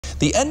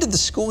The end of the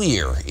school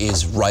year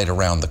is right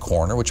around the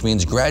corner, which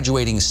means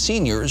graduating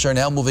seniors are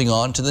now moving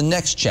on to the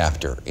next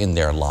chapter in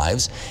their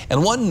lives.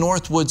 And one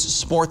Northwoods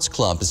sports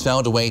club has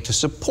found a way to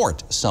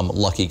support some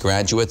lucky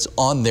graduates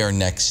on their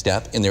next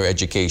step in their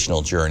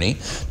educational journey.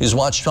 News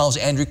Watch 12's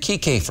Andrew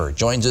Kiekefer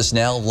joins us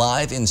now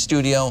live in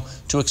studio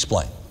to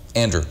explain.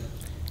 Andrew.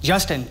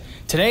 Justin,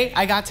 today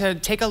I got to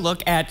take a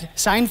look at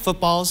signed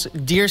footballs,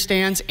 deer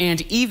stands,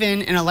 and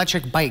even an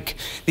electric bike.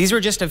 These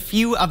were just a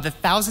few of the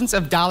thousands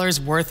of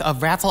dollars worth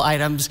of raffle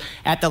items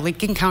at the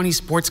Lincoln County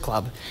Sports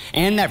Club.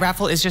 And that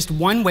raffle is just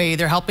one way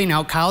they're helping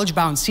out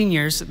college-bound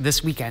seniors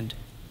this weekend.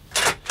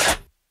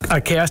 A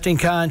casting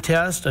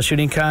contest, a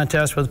shooting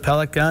contest with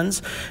pellet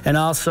guns, and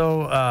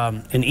also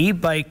an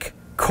e-bike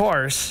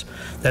course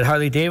that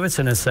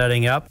Harley-Davidson is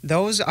setting up.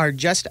 Those are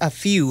just a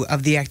few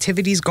of the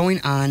activities going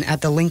on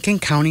at the Lincoln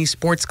County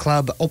Sports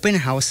Club open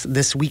house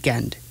this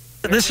weekend.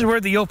 This is where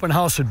the open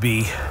house would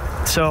be.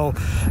 So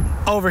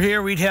over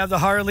here we'd have the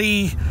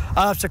Harley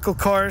obstacle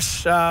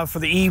course for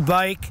the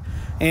e-bike,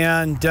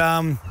 and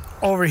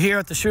over here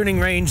at the shooting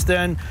range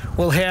then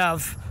we'll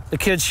have the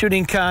kids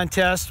shooting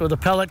contest with the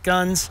pellet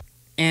guns.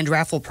 And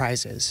raffle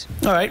prizes.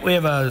 All right, we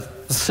have a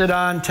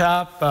sit-on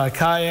top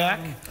kayak,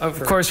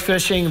 of course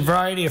fishing, a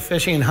variety of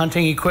fishing and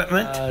hunting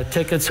equipment,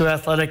 tickets to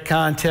athletic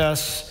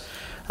contests,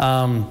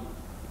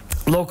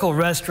 local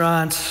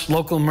restaurants,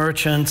 local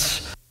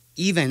merchants.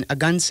 Even a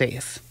gun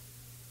safe,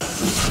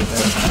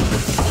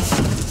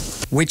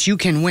 which you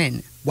can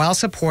win while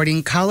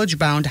supporting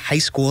college-bound high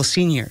school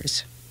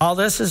seniors. All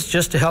this is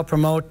just to help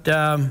promote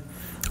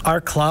our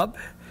club,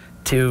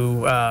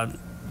 to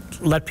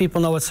let people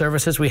know what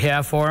services we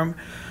have for them,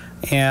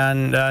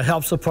 and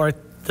help support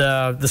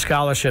the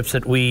scholarships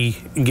that we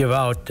give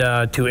out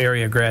to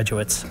area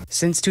graduates.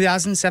 Since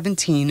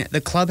 2017,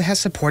 the club has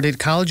supported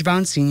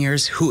college-bound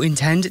seniors who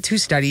intend to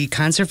study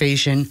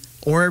conservation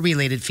or a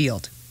related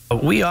field.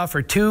 We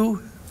offer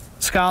 2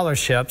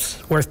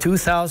 scholarships worth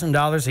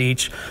 $2,000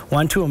 each,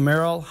 one to a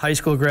Merrill High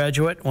School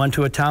graduate, one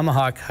to a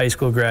Tomahawk High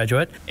School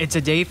graduate. It's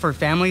a day for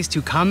families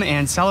to come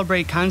and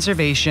celebrate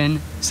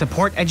conservation,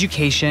 support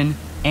education,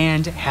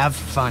 and have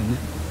fun.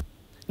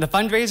 The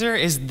fundraiser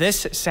is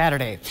this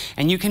Saturday,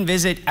 and you can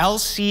visit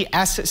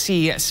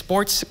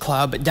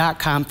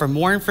lcscsportsclub.com for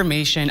more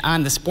information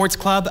on the sports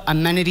club,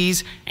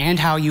 amenities, and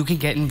how you can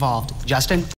get involved. Justin?